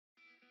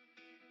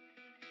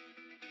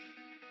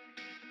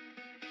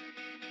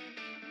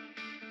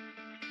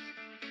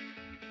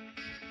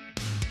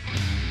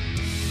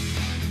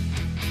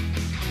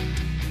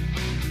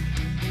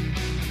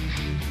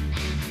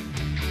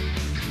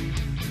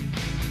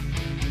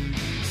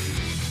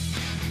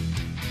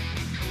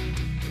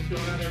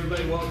going on,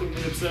 everybody? Welcome to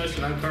The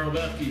Obsession. I'm Carl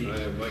Bethke.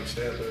 I am Mike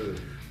Statler.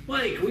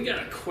 Mike, we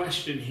got a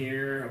question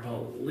here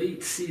about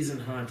late season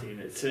hunting.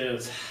 It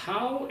says,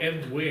 how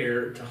and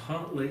where to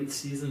hunt late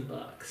season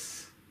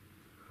bucks?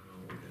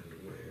 How and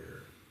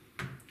where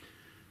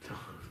to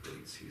hunt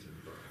late season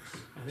bucks?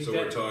 I think So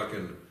that-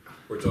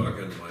 we're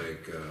talking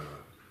like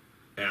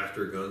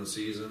after gun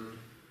season,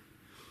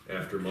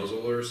 after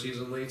muzzleloader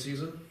season, late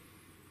season.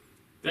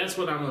 That's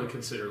what I'm going to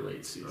consider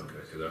late season. Okay,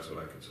 because that's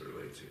what I consider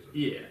late season.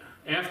 Yeah,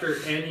 after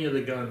any of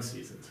the gun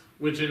seasons,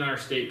 which in our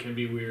state can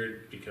be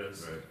weird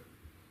because Right.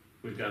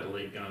 we've got a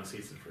late gun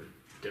season for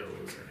does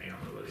or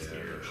antelopes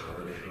Yeah, here.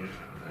 holiday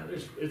hunt.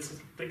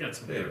 They got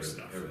some Yeah, weird everything.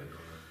 stuff. everything.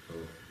 So,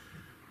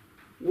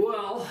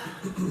 Well,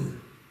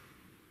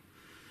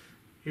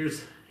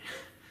 here's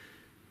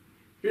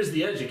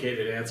the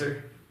educated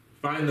answer: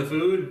 find the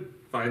food,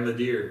 find the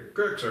deer.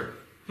 correct, sir.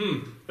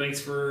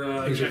 Thanks for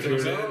Thanks for checking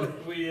us tuning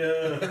out. We,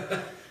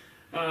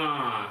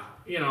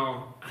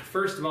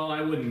 first of all,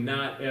 I would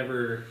not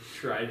ever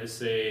try to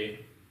say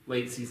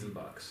late season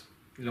bucks.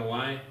 You know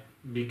why?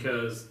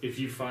 Because if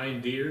you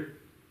find deer,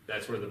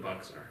 that's where the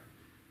bucks are.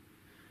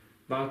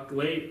 Buck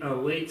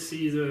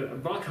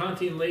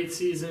hunting late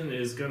season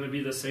is going to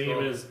be the same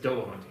Well, as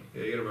doe hunting.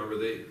 Yeah, you gotta remember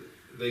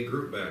they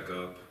group back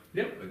up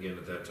Yep. again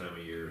at that time of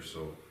year.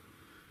 So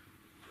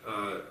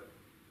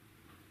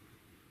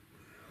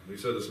we've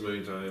said this a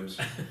million times.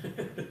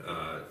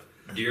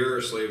 Deer are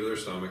a slave to their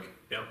stomach.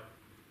 Yep.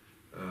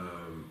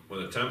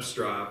 When the temps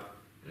drop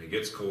and it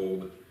gets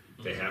cold,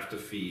 they have to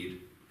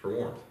feed for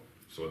warmth.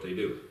 So what they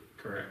do,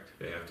 Correct.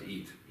 they have to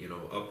eat.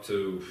 Up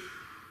to,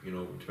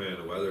 depending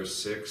on the weather,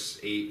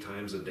 6-8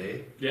 times a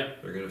day.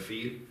 Yep. They're gonna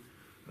feed.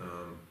 Like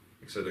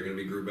I said, they're gonna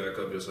be grouped back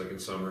up just like in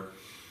summer.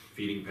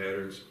 Feeding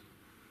patterns.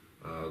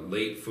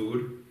 Late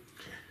food,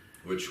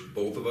 which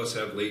both of us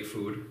have late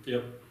food.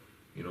 Yep.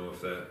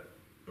 If that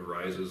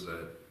arises,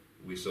 that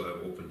we still have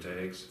open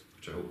tags,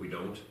 which I hope we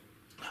don't,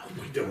 Oh,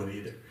 we don't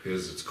either.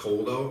 because it's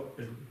cold out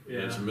Yeah.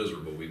 and it's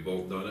miserable. We've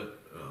both done it.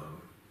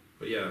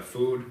 But yeah,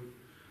 food,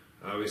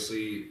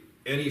 obviously,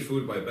 any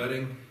food by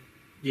bedding,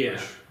 Yeah.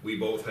 which we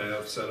both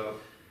have set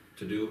up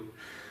to do,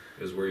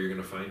 is where you're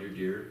gonna find your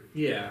deer.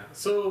 Yeah.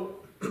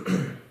 So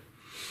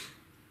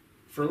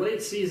for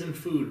late season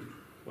food,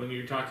 when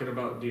you're talking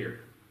about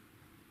deer,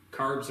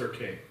 carbs are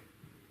king.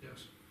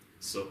 Yes.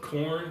 So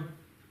corn,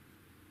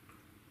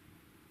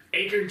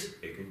 acorns,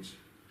 Acorns,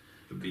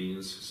 the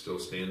beans still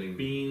standing.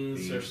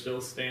 beans are still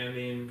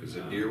standing. Because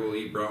the deer will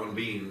eat brown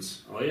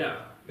beans. Oh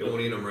yeah. They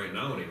won't eat them right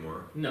now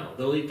anymore. No,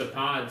 they'll eat the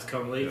pods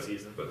come late Yeah,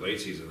 season, But late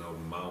season, they'll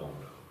mow them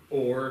now.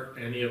 or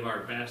any of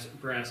our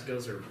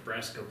brassicas or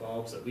brassica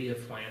bulbs that we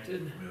have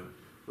planted. Yeah.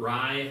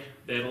 Rye,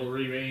 that'll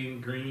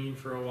remain green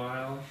for a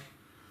while.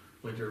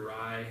 Winter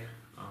rye.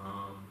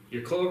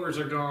 Your clovers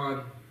are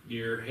gone.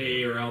 Your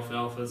hay or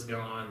alfalfa's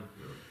gone.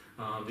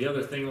 The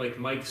other thing, like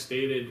Mike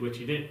stated, what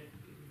he meant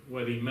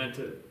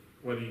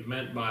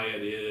by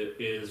it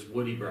is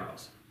woody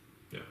browse.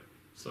 Yeah.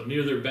 So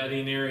near their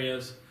bedding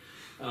areas,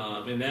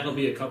 and that'll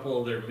be a couple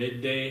of their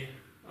midday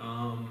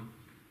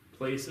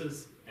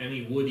places.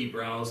 Any woody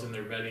browse in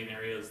their bedding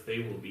areas, they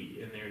will be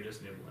in there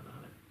just nibbling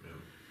on it.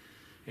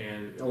 Yeah.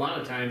 And a lot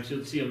of times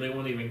you'll see them, they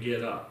won't even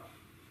get up.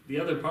 The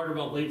other part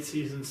about late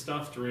season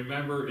stuff to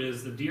remember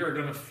is the deer are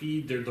going to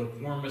feed the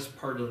warmest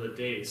part of the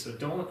day. So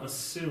don't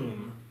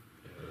assume.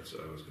 Yeah, that's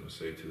what I was going to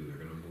say too.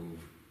 They're going to move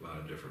a lot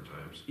of different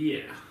times.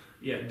 Yeah,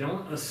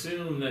 don't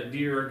assume that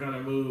deer are going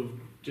to move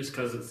just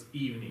because it's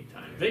evening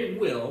time. They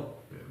will,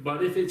 Yeah.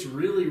 but if it's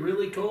really,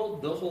 really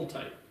cold, they'll hold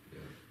tight. Yeah.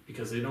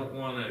 Because they don't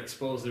want to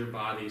expose their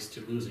bodies to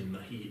losing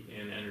the heat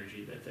and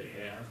energy that they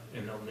have,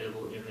 and they'll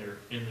nibble in their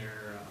bedding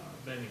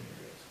areas.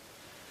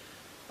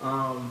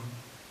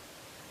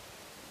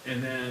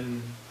 And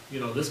then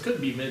this could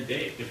be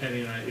midday,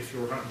 depending on if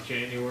you're hunting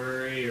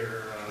January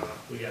or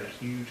we got a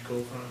huge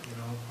cold front.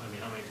 I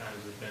mean, how many times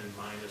has it been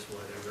minus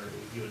whatever?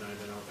 You and I have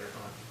been out there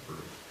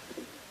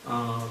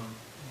hunting.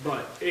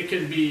 But it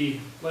can be,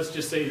 let's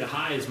just say the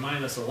high is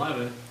minus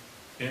 11,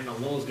 and the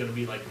low is going to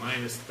be like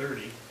minus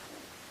 30.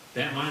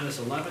 That minus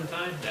 11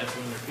 time, that's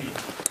when they're feeding.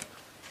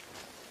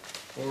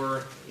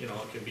 Or, it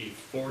could be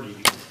 40,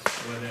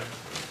 whatever.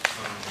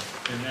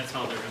 And that's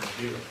how they're going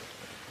to do it.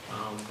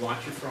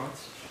 Watch your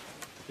fronts,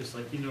 just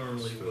like you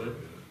normally So, would.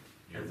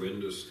 yeah. Your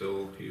wind is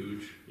still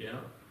huge. Yeah.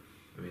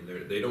 I mean,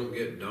 they don't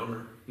get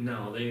dumber.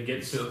 No, they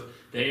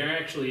are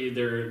actually,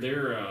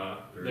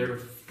 they're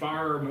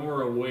far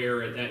more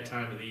aware at that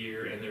time of the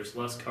year, and there's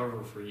less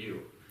cover for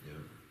you.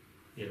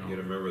 Yeah. You gotta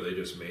remember, they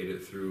just made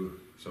it through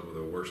some of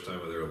the worst time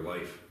of their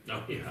life.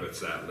 Oh, yeah. If it's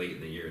that late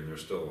in the year and they're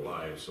still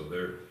alive, so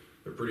they're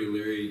pretty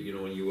leery.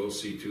 And you will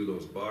see too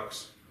those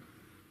bucks.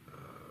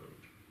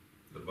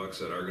 The bucks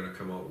that are gonna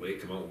come out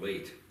late.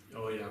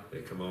 Oh, yeah. They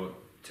come out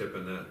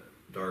tipping that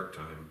dark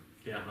time.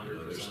 Yeah,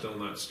 100%. They're still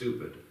not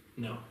stupid.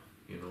 No.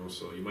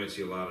 So you might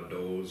see a lot of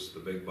does.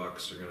 The big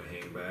bucks are gonna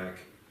hang back.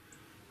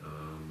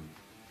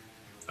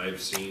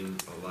 I've seen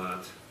a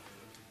lot.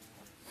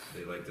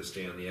 They like to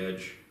stay on the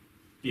edge.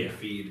 Yeah.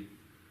 Feed.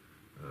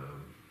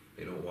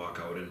 They don't walk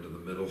out into the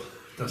middle.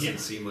 Doesn't Yeah.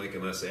 seem like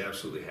unless they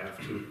absolutely have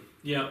to.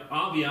 Yeah,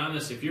 I'll be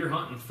honest, if you're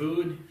hunting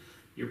food,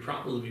 you're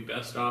probably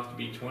best off to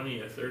be 20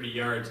 or 30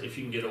 yards if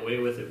you can get away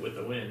with it with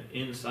the wind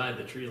inside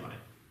the tree line.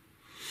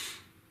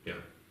 Yeah.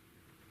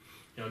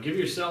 You know, give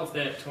yourself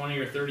that 20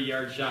 or 30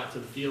 yard shot to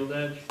the field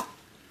edge,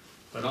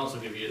 but also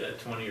give you that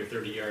 20 or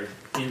 30 yard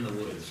in the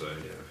woods. Inside,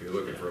 yeah. If you're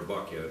looking for a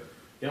buck yet.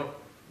 Yep,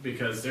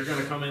 because they're going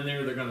to come in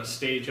there, they're going to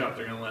stage up,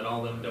 they're going to let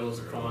all them does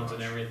and fawns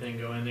and everything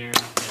go in there, and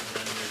then they're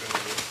going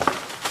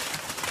to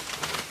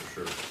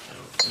For sure.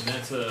 and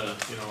that's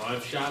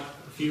I've shot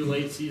a few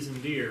late season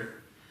deer,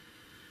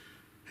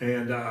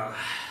 and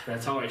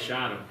that's how I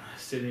shot them,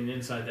 sitting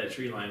inside that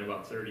tree line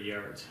about 30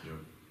 yards. Yeah.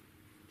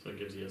 So it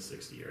gives you a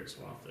 60-yard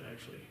swath to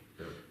actually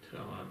Yeah. to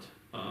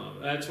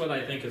hunt. That's what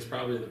I think is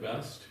probably the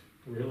best,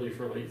 really,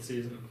 for late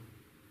season.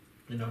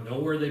 You know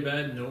where they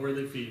bed, know where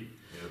they feed.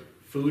 Yeah.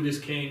 Food is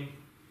king,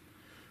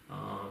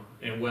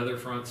 and weather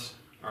fronts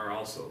are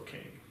also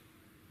king.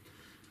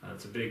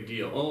 That's a big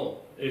deal.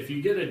 Oh, if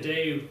you get a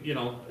day,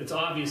 it's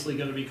obviously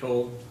going to be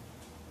cold.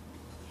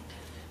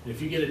 And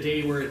if you get a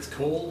day where it's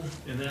cold,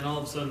 and then all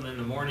of a sudden in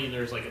the morning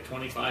there's like a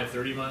 25,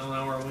 30 mile an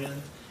hour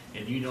wind,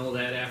 and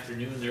that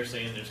afternoon they're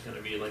saying there's going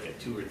to be like a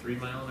 2 or 3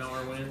 mile an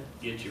hour wind,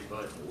 get your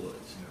butt in the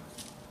woods.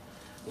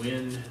 Yeah.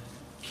 Wind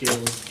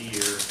kills deer.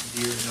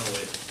 Deer know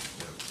it,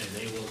 Yeah. and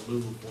they will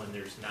move when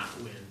there's not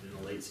wind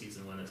in the late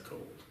season when it's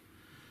cold.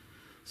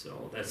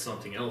 So that's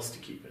something else to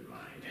keep in mind.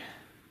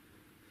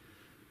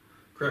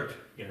 Correct.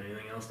 Got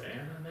anything else to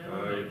add on that?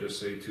 I would just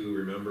say too,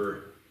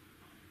 remember,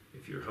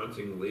 if you're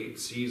hunting late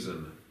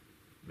season,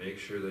 make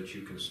sure that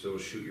you can still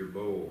shoot your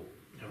bow.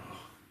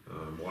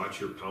 Oh,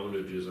 Watch your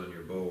poundages on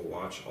your bow.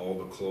 Watch all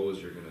the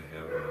clothes you're going to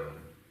have on.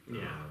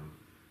 Yeah.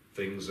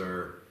 Things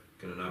are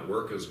going to not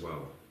work as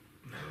well.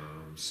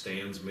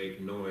 Stands make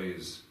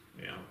noise.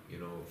 yeah.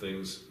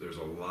 Things. There's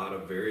a lot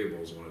of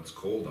variables when it's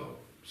cold out.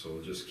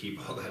 So just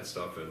keep all that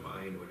stuff in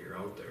mind when you're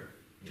out there.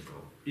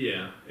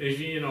 Yeah.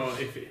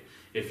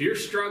 If you're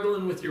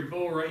struggling with your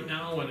bow right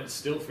now when it's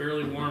still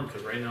fairly warm,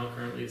 because right now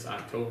currently it's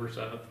October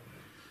 7th,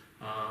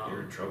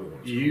 You're in trouble when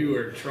it's you cold.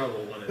 are in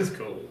trouble when it's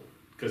cold.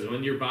 Because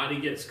when your body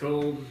gets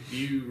cold,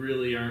 you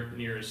really aren't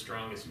near as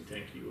strong as you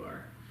think you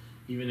are.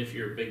 Even if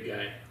you're a big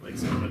guy, like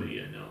somebody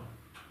you know.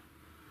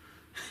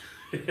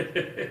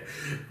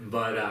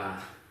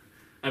 But,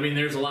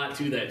 there's a lot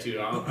to that too.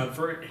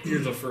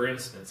 Here's a for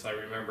instance. I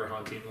remember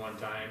hunting one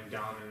time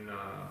down in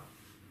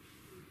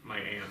my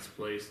aunt's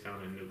place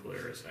down in New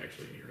Glarus,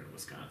 actually, here in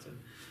Wisconsin.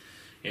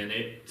 And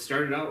it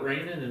started out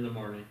raining in the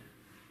morning.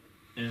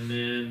 And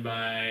then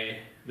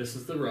this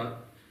is the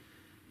rut,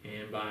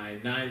 and by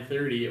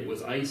 9:30 it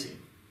was icing.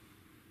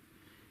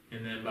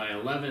 And then by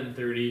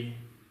 11:30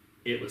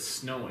 it was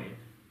snowing.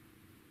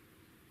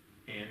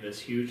 And this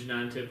huge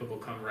non-typical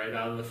come right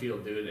out of the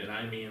field, dude, and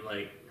I mean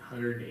like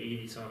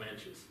 180 some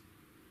inches.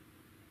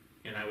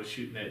 And I was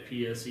shooting that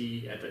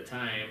PSE at the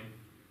time,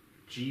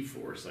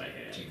 G-Force I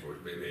had. G-Force,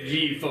 baby.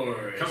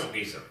 G-Force. Come on,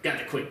 Lisa. Got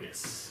the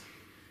quickness.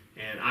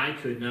 And I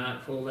could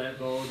not pull that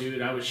bow,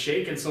 dude. I was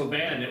shaking so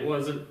bad, and it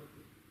wasn't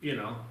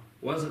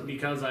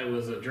because it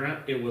was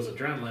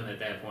adrenaline at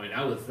that point.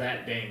 I was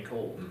that dang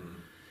cold.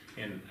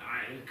 Mm-hmm. And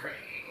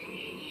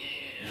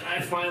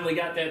I finally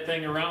got that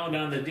thing around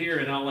on the deer,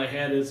 and all I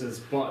had is his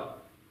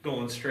butt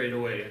going straight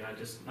away, and I'm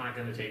just not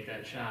going to take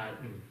that shot.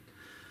 And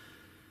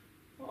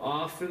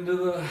off into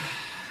the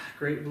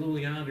great blue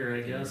yonder,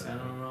 I guess. I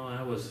don't know.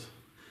 I was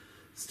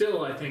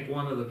still, I think,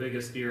 one of the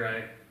biggest deer.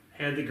 I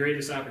had the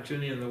greatest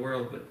opportunity in the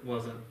world, but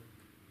wasn't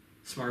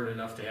smart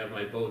enough to have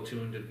my bow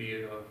tuned to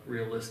be a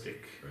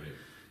realistic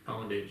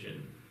poundage,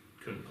 and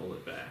couldn't pull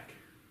it back.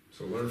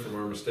 So learn from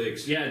our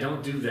mistakes. Yeah,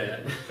 don't do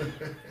that.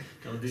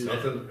 Don't do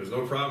that. There's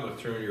no problem with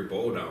turning your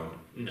bow down.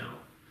 No.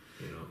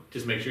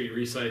 Just make sure you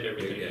recite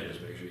everything. Yeah,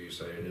 just make sure you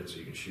sight it in so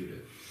you can shoot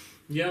it.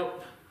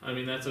 Yep.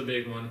 That's a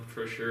big one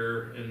for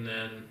sure. And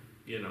then,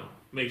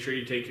 make sure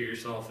you take care of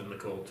yourself in the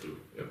cold too.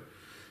 Yep.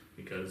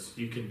 Because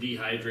you can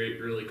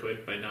dehydrate really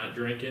quick by not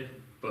drinking,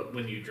 but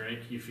when you drink,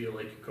 you feel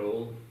like you're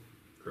cold.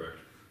 Correct.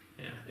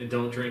 Yeah. And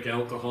don't drink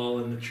alcohol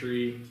in the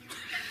tree.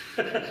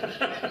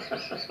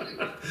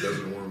 It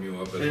doesn't warm you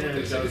up as what they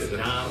It say. does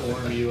not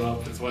warm you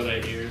up, that's what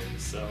I hear.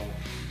 So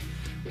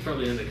we'll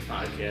probably end the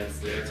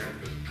podcast there.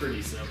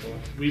 Pretty simple.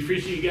 We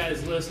appreciate you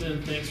guys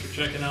listening. Thanks for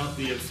checking out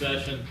The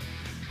Obsession.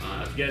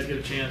 If you guys get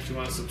a chance, you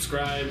want to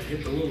subscribe,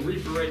 hit the little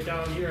Reaper right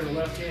down here in the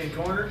left-hand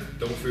corner.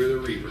 Don't fear the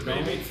Reaper,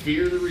 Don't baby.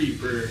 fear the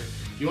Reaper.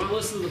 If you want to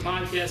listen to the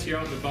podcast, you're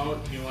out and about,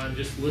 and you want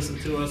to just listen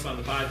to us on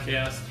the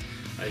podcast,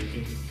 you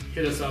can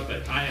hit us up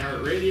at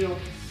iHeartRadio,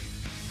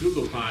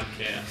 Google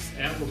Podcasts,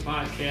 Apple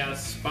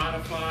Podcasts,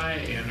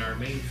 Spotify, and our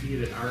main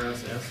feed at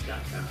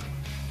rss.com.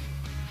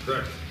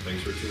 Correct.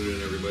 Thanks for tuning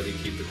in, everybody.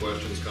 Keep the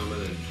questions coming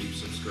and keep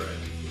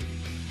subscribing.